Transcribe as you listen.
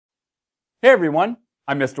Hey everyone,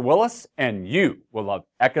 I'm Mr. Willis, and you will love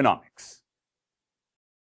economics.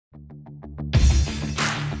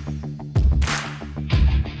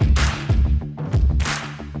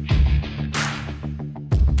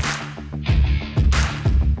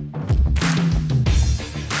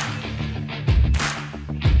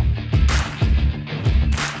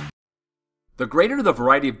 The greater the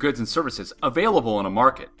variety of goods and services available in a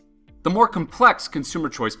market, the more complex consumer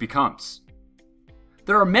choice becomes.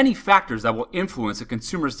 There are many factors that will influence a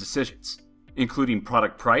consumer's decisions, including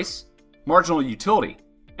product price, marginal utility,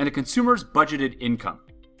 and a consumer's budgeted income.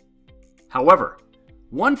 However,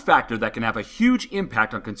 one factor that can have a huge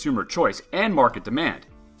impact on consumer choice and market demand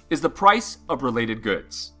is the price of related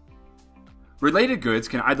goods. Related goods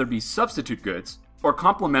can either be substitute goods or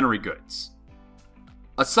complementary goods.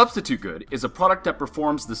 A substitute good is a product that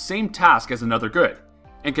performs the same task as another good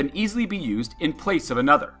and can easily be used in place of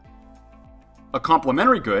another. A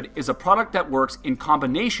complementary good is a product that works in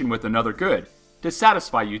combination with another good to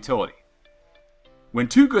satisfy utility. When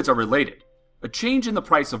two goods are related, a change in the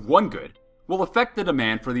price of one good will affect the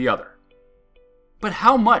demand for the other. But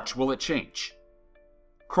how much will it change?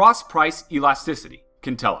 CrossPrice Elasticity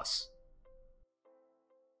can tell us.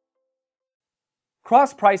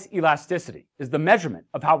 Cross-price elasticity is the measurement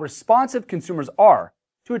of how responsive consumers are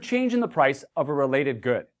to a change in the price of a related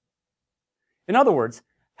good. In other words,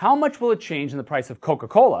 how much will a change in the price of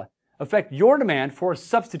Coca-Cola affect your demand for a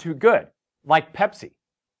substitute good, like Pepsi?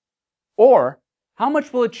 Or, how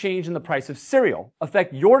much will a change in the price of cereal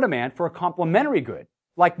affect your demand for a complementary good,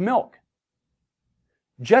 like milk?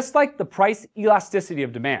 Just like the price elasticity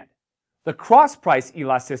of demand, the cross-price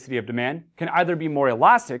elasticity of demand can either be more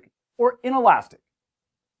elastic or inelastic.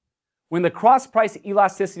 When the cross-price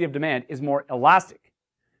elasticity of demand is more elastic,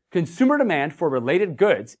 consumer demand for related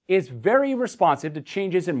goods is very responsive to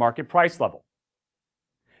changes in market price level.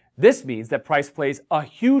 This means that price plays a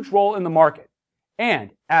huge role in the market,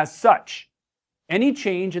 and as such, any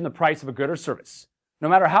change in the price of a good or service, no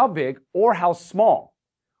matter how big or how small,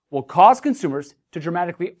 will cause consumers to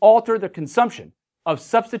dramatically alter their consumption of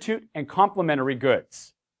substitute and complementary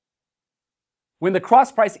goods. When the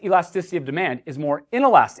cross-price elasticity of demand is more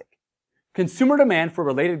inelastic, consumer demand for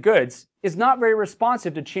related goods is not very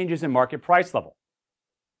responsive to changes in market price level.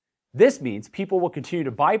 This means people will continue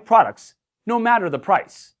to buy products no matter the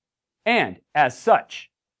price, and as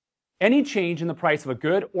such, any change in the price of a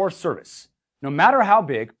good or service, no matter how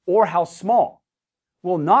big or how small,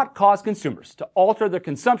 will not cause consumers to alter their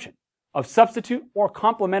consumption of substitute or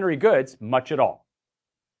complementary goods much at all.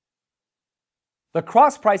 The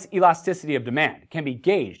cross-price elasticity of demand can be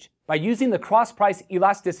gauged by using the cross-price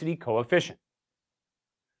elasticity coefficient.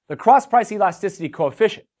 The cross-price elasticity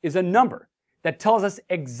coefficient is a number that tells us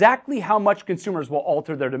exactly how much consumers will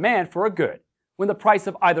alter their demand for a good when the price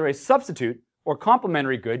of either a substitute or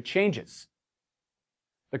complementary good changes.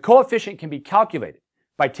 The coefficient can be calculated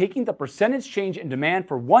by taking the percentage change in demand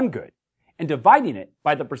for one good and dividing it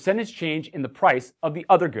by the percentage change in the price of the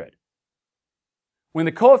other good. When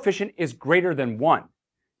the coefficient is greater than 1,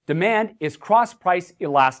 demand is cross-price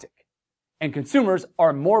elastic, and consumers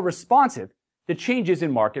are more responsive to changes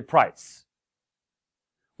in market price.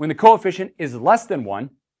 When the coefficient is less than 1,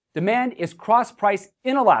 demand is cross-price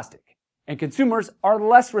inelastic, and consumers are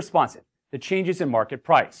less responsive to changes in market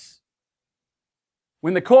price.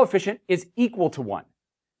 When the coefficient is equal to 1,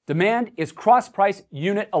 demand is cross-price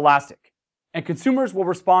unit elastic, and consumers will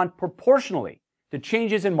respond proportionally to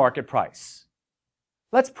changes in market price.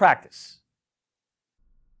 Let's practice.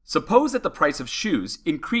 Suppose that the price of shoes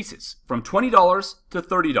increases from $20 to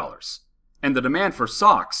 $30, and the demand for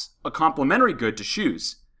socks, a complementary good to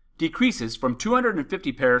shoes, decreases from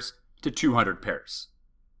 250 pairs to 200 pairs.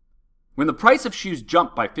 When the price of shoes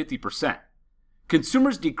jump by 50%,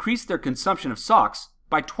 consumers decrease their consumption of socks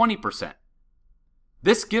by 20%.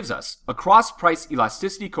 This gives us a cross-price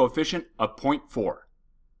elasticity coefficient of 0.4,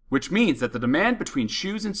 which means that the demand between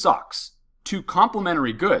shoes and socks, two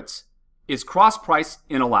complementary goods, is cross-price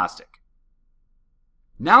inelastic.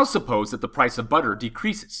 Now suppose that the price of butter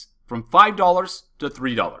decreases from $5 to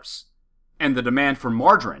 $3, and the demand for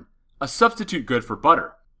margarine, a substitute good for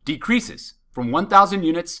butter, decreases from 1,000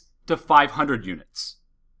 units to 500 units.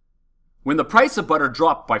 When the price of butter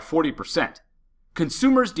dropped by 40%,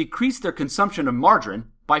 consumers decrease their consumption of margarine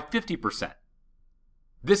by 50%.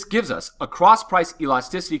 This gives us a cross-price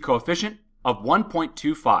elasticity coefficient of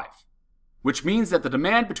 1.25. which means that the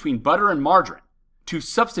demand between butter and margarine, two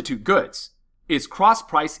substitute goods, is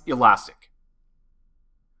cross-price elastic.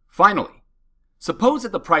 Finally, suppose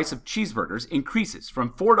that the price of cheeseburgers increases from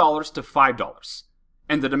 $4 to $5,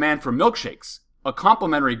 and the demand for milkshakes, a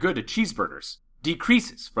complementary good to cheeseburgers,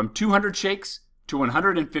 decreases from 200 shakes to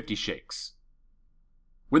 150 shakes.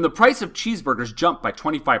 When the price of cheeseburgers jumped by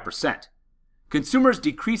 25%, consumers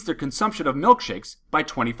decreased their consumption of milkshakes by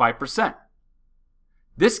 25%.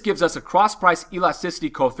 This gives us a cross-price elasticity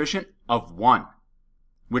coefficient of 1,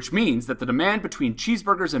 which means that the demand between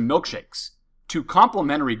cheeseburgers and milkshakes, two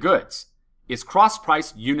complementary goods, is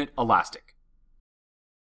cross-price unit elastic.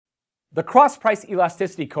 The cross-price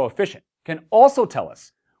elasticity coefficient can also tell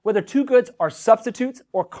us whether two goods are substitutes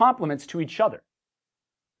or complements to each other.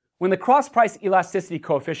 When the cross-price elasticity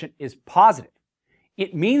coefficient is positive,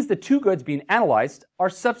 it means the two goods being analyzed are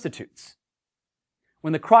substitutes.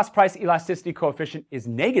 When the cross-price elasticity coefficient is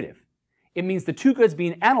negative, it means the two goods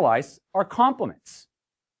being analyzed are complements.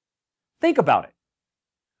 Think about it.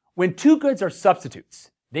 When two goods are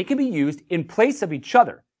substitutes, they can be used in place of each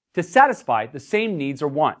other to satisfy the same needs or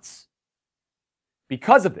wants.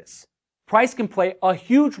 Because of this, price can play a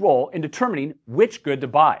huge role in determining which good to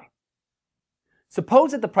buy.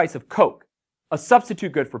 Suppose that the price of Coke, a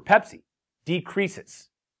substitute good for Pepsi, decreases.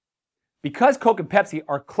 Because Coke and Pepsi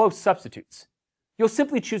are close substitutes, you'll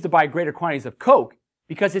simply choose to buy greater quantities of Coke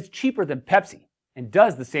because it's cheaper than Pepsi and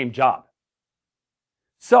does the same job.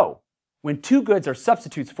 So, when two goods are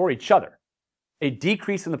substitutes for each other, a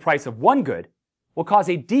decrease in the price of one good will cause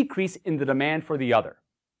a decrease in the demand for the other.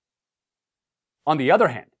 On the other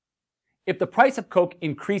hand, if the price of Coke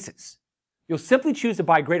increases, you'll simply choose to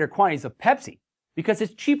buy greater quantities of Pepsi because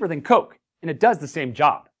it's cheaper than Coke and it does the same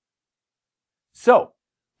job. So,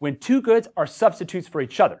 when two goods are substitutes for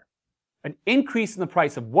each other, an increase in the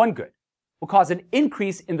price of one good will cause an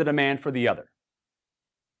increase in the demand for the other.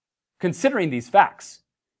 Considering these facts,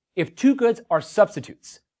 if two goods are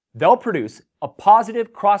substitutes, they'll produce a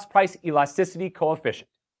positive cross-price elasticity coefficient.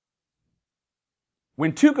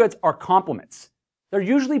 When two goods are complements, they're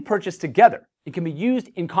usually purchased together and can be used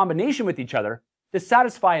in combination with each other to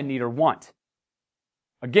satisfy a need or want.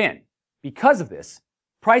 Again, because of this,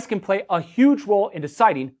 price can play a huge role in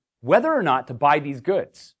deciding whether or not to buy these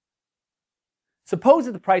goods. Suppose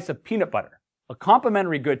that the price of peanut butter, a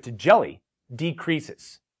complementary good to jelly,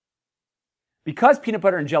 decreases. Because peanut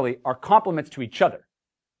butter and jelly are complements to each other,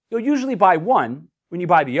 you'll usually buy one when you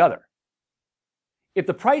buy the other. If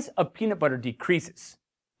the price of peanut butter decreases,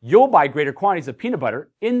 you'll buy greater quantities of peanut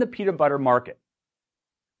butter in the peanut butter market.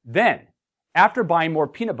 Then, after buying more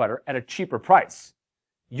peanut butter at a cheaper price,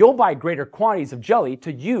 you'll buy greater quantities of jelly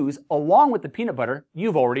to use along with the peanut butter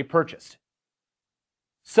you've already purchased.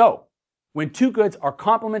 So, when two goods are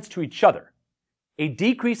complements to each other, a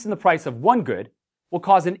decrease in the price of one good will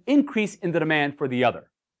cause an increase in the demand for the other.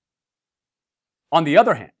 On the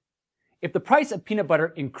other hand, if the price of peanut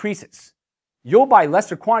butter increases, you'll buy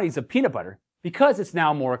lesser quantities of peanut butter because it's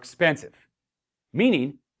now more expensive,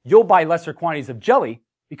 meaning you'll buy lesser quantities of jelly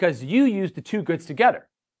because you use the two goods together.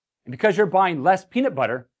 And because you're buying less peanut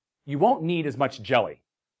butter, you won't need as much jelly.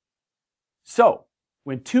 So,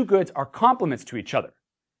 when two goods are complements to each other,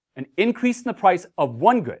 an increase in the price of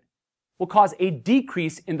one good will cause a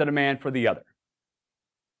decrease in the demand for the other.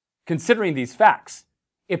 Considering these facts,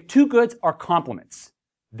 if two goods are complements,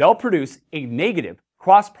 they'll produce a negative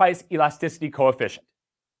cross-price elasticity coefficient.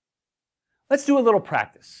 Let's do a little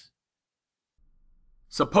practice.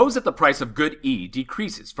 Suppose that the price of good E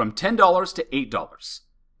decreases from $10 to $8,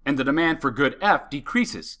 and the demand for good F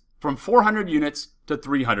decreases from 400 units to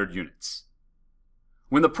 300 units.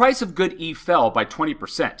 When the price of good E fell by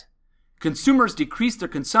 20%, consumers decreased their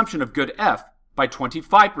consumption of good F by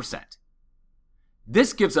 25%.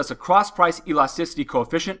 This gives us a cross-price elasticity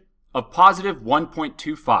coefficient of positive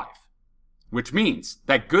 1.25, which means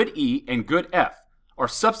that good E and good F are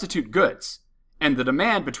substitute goods, and the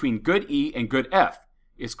demand between good E and good F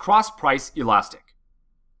is cross-price elastic.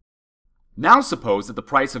 Now suppose that the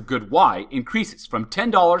price of good Y increases from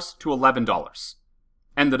 $10 to $11,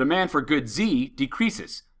 and the demand for good Z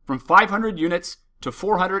decreases from 500 units to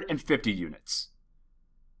 450 units.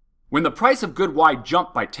 When the price of good Y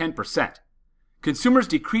jumped by 10%, consumers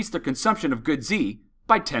decreased their consumption of good Z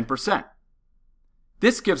by 10%.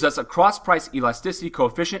 This gives us a cross-price elasticity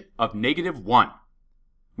coefficient of -1,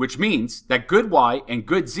 which means that good Y and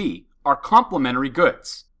good Z are complementary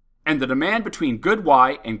goods, and the demand between good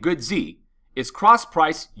Y and good Z is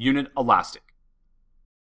cross-price unit elastic.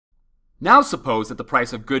 Now suppose that the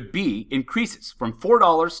price of good B increases from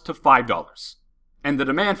 $4 to $5, and the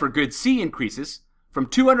demand for good C increases from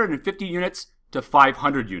 250 units to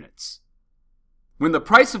 500 units. When the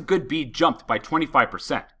price of good B jumped by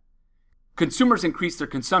 25%, consumers increased their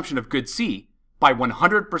consumption of good C by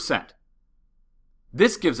 100%.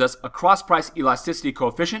 This gives us a cross-price elasticity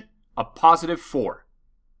coefficient of +4,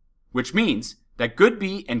 which means that good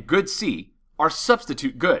B and good C are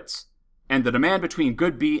substitute goods, and the demand between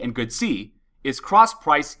good B and good C is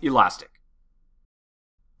cross-price elastic.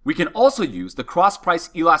 We can also use the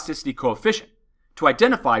cross-price elasticity coefficient to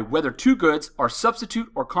identify whether two goods are substitute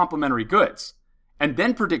or complementary goods, and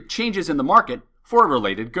then predict changes in the market for a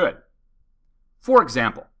related good. For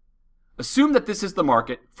example, assume that this is the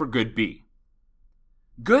market for good B.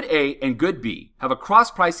 Good A and good B have a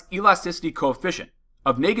cross-price elasticity coefficient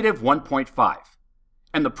of -1.5,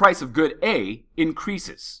 and the price of good A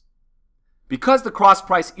increases. Because the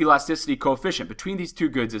cross-price elasticity coefficient between these two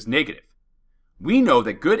goods is negative, we know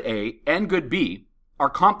that good A and good B are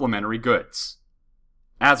complementary goods.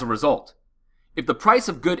 As a result, if the price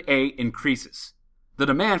of good A increases, the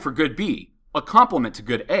demand for good B, a complement to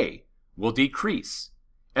good A, will decrease,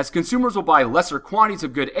 as consumers will buy lesser quantities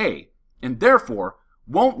of good A and therefore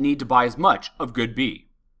won't need to buy as much of good B.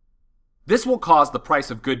 This will cause the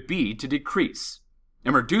price of good B to decrease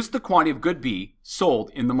and reduce the quantity of good B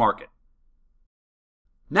sold in the market.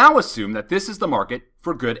 Now assume that this is the market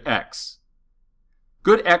for good X.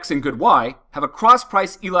 Good X and good Y have a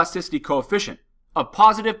cross-price elasticity coefficient of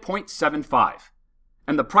 +0.75,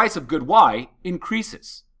 and the price of good Y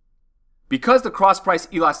increases. Because the cross-price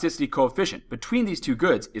elasticity coefficient between these two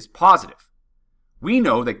goods is positive, we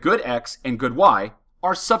know that good X and good Y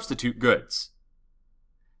are substitute goods.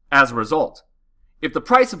 As a result, if the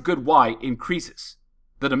price of good Y increases,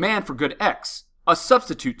 the demand for good X, a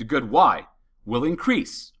substitute to good Y, will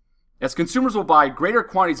increase, as consumers will buy greater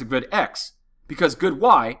quantities of good X because good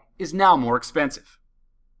Y is now more expensive.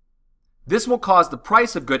 This will cause the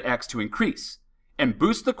price of good X to increase and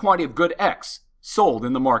boost the quantity of good X sold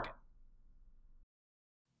in the market.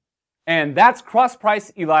 And that's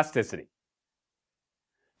cross-price elasticity.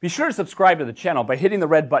 Be sure to subscribe to the channel by hitting the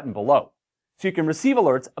red button below so you can receive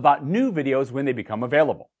alerts about new videos when they become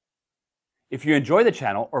available. If you enjoy the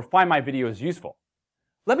channel or find my videos useful,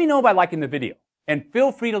 let me know by liking the video, and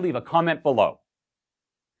feel free to leave a comment below.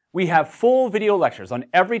 We have full video lectures on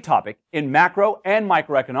every topic in macro and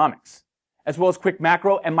microeconomics, as well as quick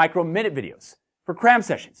macro and micro minute videos for cram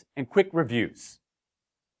sessions and quick reviews.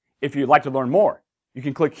 If you'd like to learn more, you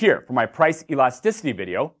can click here for my price elasticity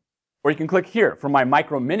video, or you can click here for my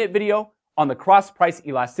micro minute video on the cross-price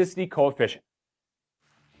elasticity coefficient.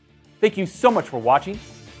 Thank you so much for watching.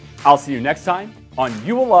 I'll see you next time on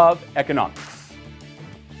You Will Love Economics.